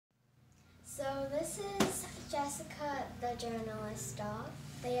So this is Jessica the journalist doll.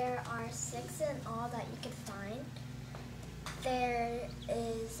 There are 6 in all that you can find. There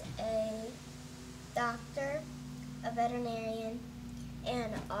is a doctor, a veterinarian,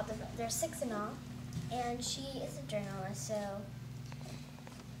 and there's 6 in all. And she is a journalist, so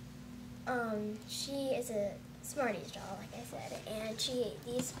she is a Smartees doll, like I said. And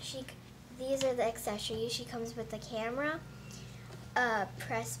these are the accessories. She comes with a camera, a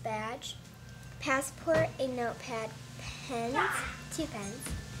press badge, passport, a notepad, pens, 2 pens,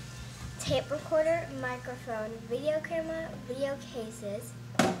 tape recorder, microphone, video camera, video cases,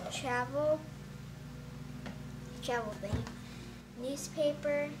 travel thing,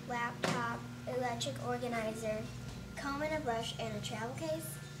 newspaper, laptop, electric organizer, comb and a brush, and a travel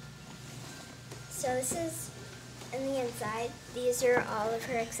case. So this is in the inside. These are all of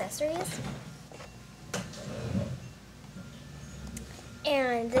her accessories.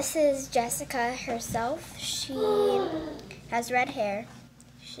 And this is Jessica herself. She has red hair,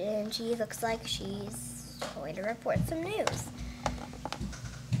 and she looks like she's going to report some news.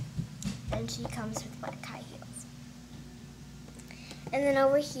 And she comes with black high heels. And then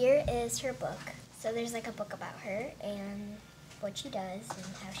over here is her book. So there's like a book about her and what she does and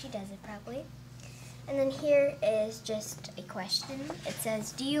how she does it probably. And then here is just a question. It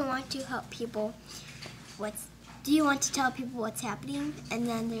says, do you want to help people? Do you want to tell people what's happening? And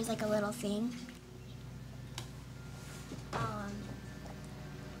then there's like a little thing.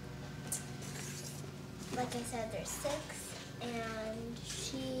 Like I said, there's 6, and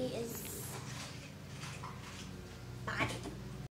she is